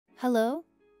Hello?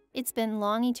 It's been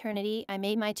long eternity. I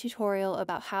made my tutorial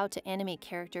about how to animate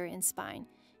character in Spine.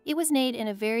 It was made in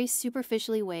a very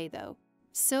superficially way though.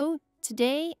 So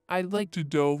today, I'd like to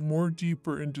delve more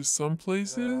deeper into some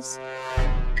places.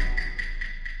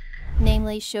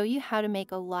 namely show you how to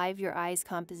make a live your eyes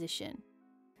composition.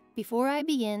 Before I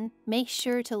begin, make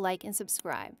sure to like and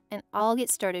subscribe, and I'll get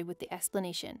started with the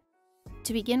explanation.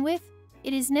 To begin with,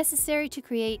 it is necessary to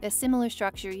create a similar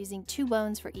structure using 2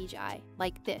 bones for each eye,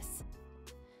 like this.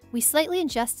 We slightly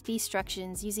adjust these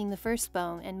structures using the first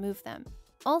bone and move them.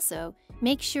 Also,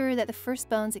 make sure that the first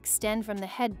bones extend from the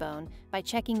head bone by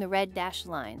checking the red dashed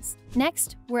lines.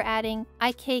 Next, we're adding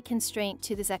IK constraint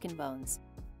to the second bones.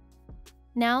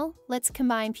 Now, let's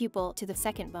combine pupil to the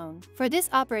second bone. For this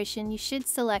operation, you should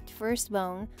select first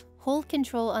bone, hold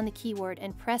Control on the keyboard,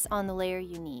 and press on the layer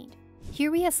you need. Here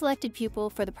we have selected pupil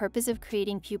for the purpose of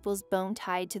creating pupil's bone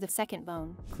tied to the second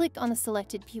bone. Click on the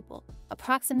selected pupil,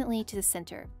 approximately to the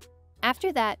center.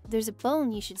 After that, there's a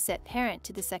bone you should set parent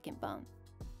to the second bone.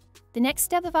 The next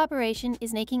step of operation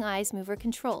is making eyes mover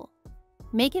control.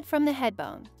 Make it from the head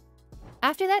bone.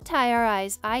 After that, tie our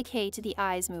eyes IK to the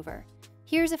eyes mover.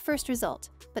 Here's a first result,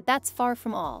 but that's far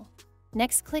from all.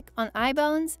 Next, click on eye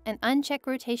bones and uncheck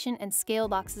rotation and scale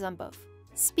boxes on both.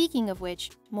 Speaking of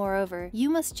which, moreover, you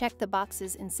must check the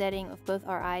boxes in setting of both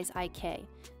our eyes IK.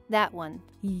 That one.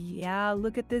 Yeah,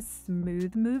 look at this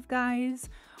smooth move, guys.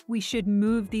 We should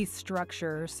move these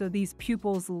structures so these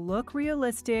pupils look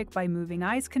realistic by moving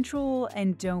eyes control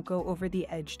and don't go over the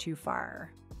edge too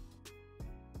far.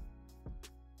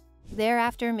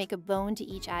 Thereafter, make a bone to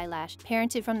each eyelash,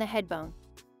 parented from the head bone.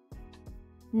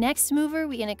 Next mover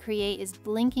we're gonna create is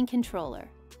blinking controller.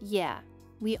 Yeah,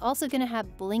 we also gonna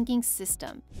have blinking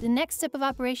system. The next step of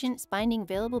operation is binding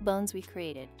available bones we've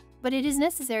created. But it is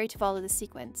necessary to follow the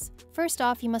sequence. First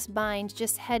off, you must bind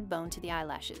just head bone to the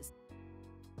eyelashes.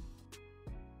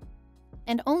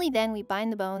 And only then we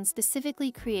bind the bones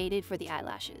specifically created for the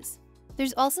eyelashes.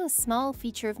 There's also a small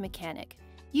feature of mechanic.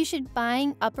 You should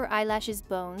bind upper eyelashes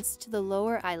bones to the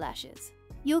lower eyelashes.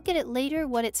 You'll get it later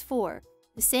what it's for.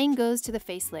 The same goes to the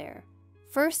face layer.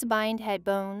 First bind head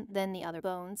bone, then the other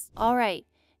bones. Alright,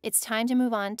 it's time to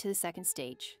move on to the second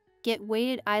stage. Get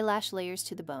weighted eyelash layers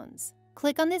to the bones.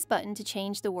 Click on this button to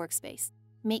change the workspace.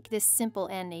 Make this simple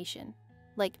animation,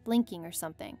 like blinking or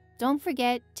something. Don't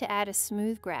forget to add a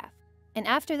smooth graph. And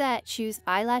after that, choose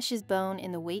eyelashes bone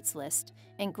in the weights list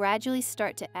and gradually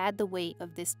start to add the weight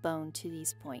of this bone to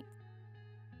these points.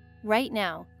 Right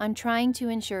now, I'm trying to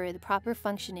ensure the proper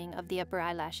functioning of the upper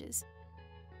eyelashes.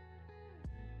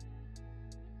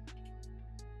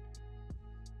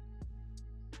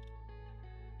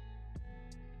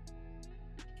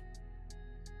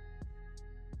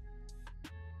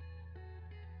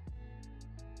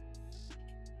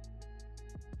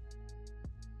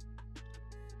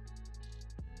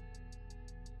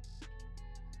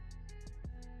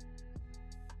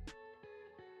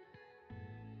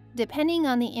 Depending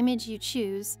on the image you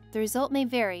choose, the result may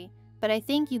vary, but I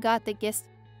think you got the gist.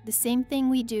 The same thing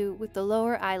we do with the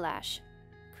lower eyelash.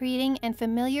 Creating an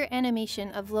familiar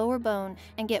animation of lower bone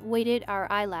and get weighted our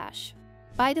eyelash.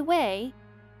 By the way,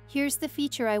 here's the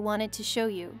feature I wanted to show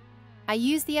you. I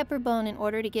used the upper bone in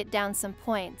order to get down some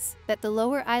points that the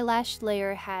lower eyelash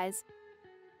layer has.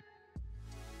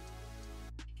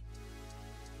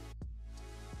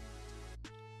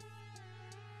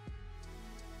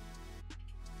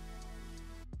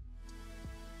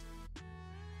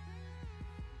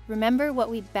 Remember what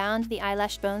we bound the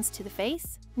eyelash bones to the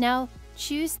face? Now,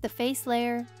 choose the face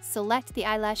layer, select the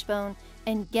eyelash bone,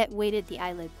 and get weighted the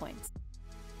eyelid points.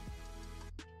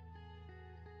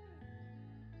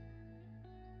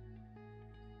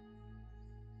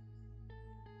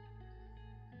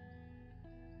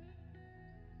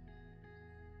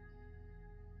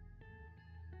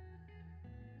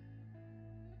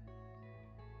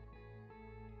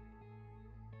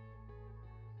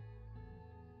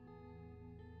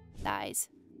 Eyes.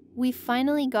 We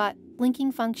finally got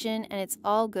blinking function and it's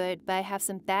all good, but I have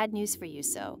some bad news for you,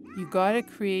 so. You gotta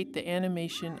create the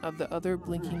animation of the other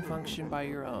blinking function by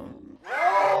your own.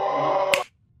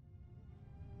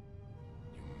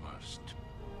 You must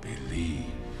believe.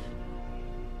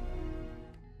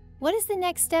 What is the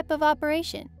next step of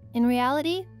operation? In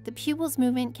reality, the pupil's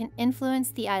movement can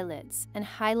influence the eyelids, and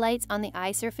highlights on the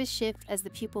eye surface shift as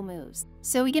the pupil moves.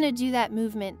 So we're gonna do that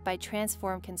movement by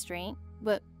transform constraint,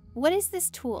 but what is this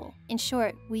tool? In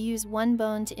short, we use one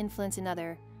bone to influence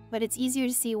another, but it's easier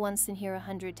to see once than hear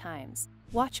 100 times.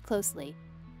 Watch closely.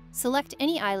 Select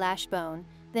any eyelash bone,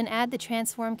 then add the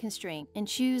transform constraint and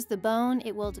choose the bone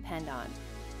it will depend on.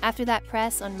 After that,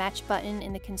 press on match button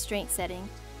in the constraint setting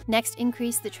Next,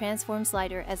 increase the transform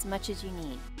slider as much as you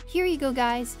need. Here you go,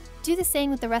 guys. Do the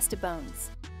same with the rest of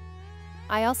bones.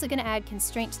 I'm also going to add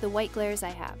constraint to the white glares I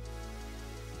have.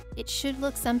 It should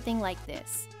look something like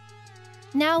this.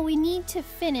 Now we need to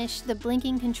finish the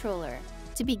blinking controller.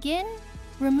 To begin,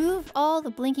 remove all the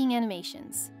blinking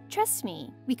animations. Trust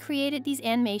me, we created these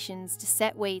animations to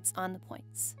set weights on the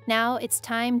points. Now it's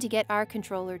time to get our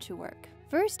controller to work.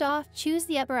 First off, choose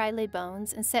the upper eyelid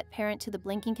bones and set parent to the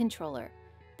blinking controller.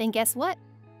 Then guess what?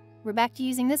 We're back to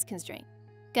using this constraint.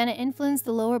 Gonna influence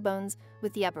the lower bones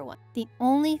with the upper one. The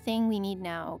only thing we need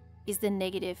now is the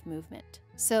negative movement.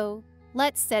 So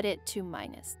let's set it to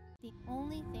minus. The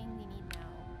only thing we need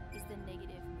now is the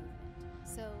negative movement.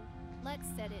 So let's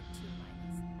set it to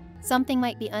minus. Something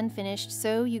might be unfinished,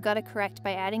 so you gotta correct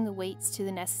by adding the weights to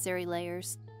the necessary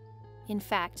layers. In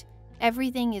fact,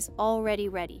 everything is already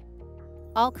ready.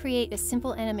 I'll create a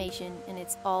simple animation and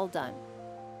it's all done.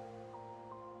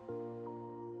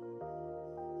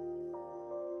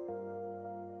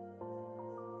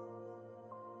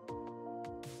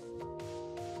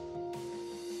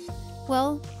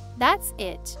 Well, that's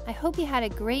it. I hope you had a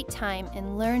great time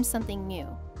and learned something new.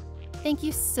 Thank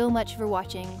you so much for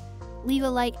watching. Leave a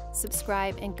like,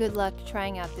 subscribe, and good luck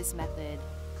trying out this method.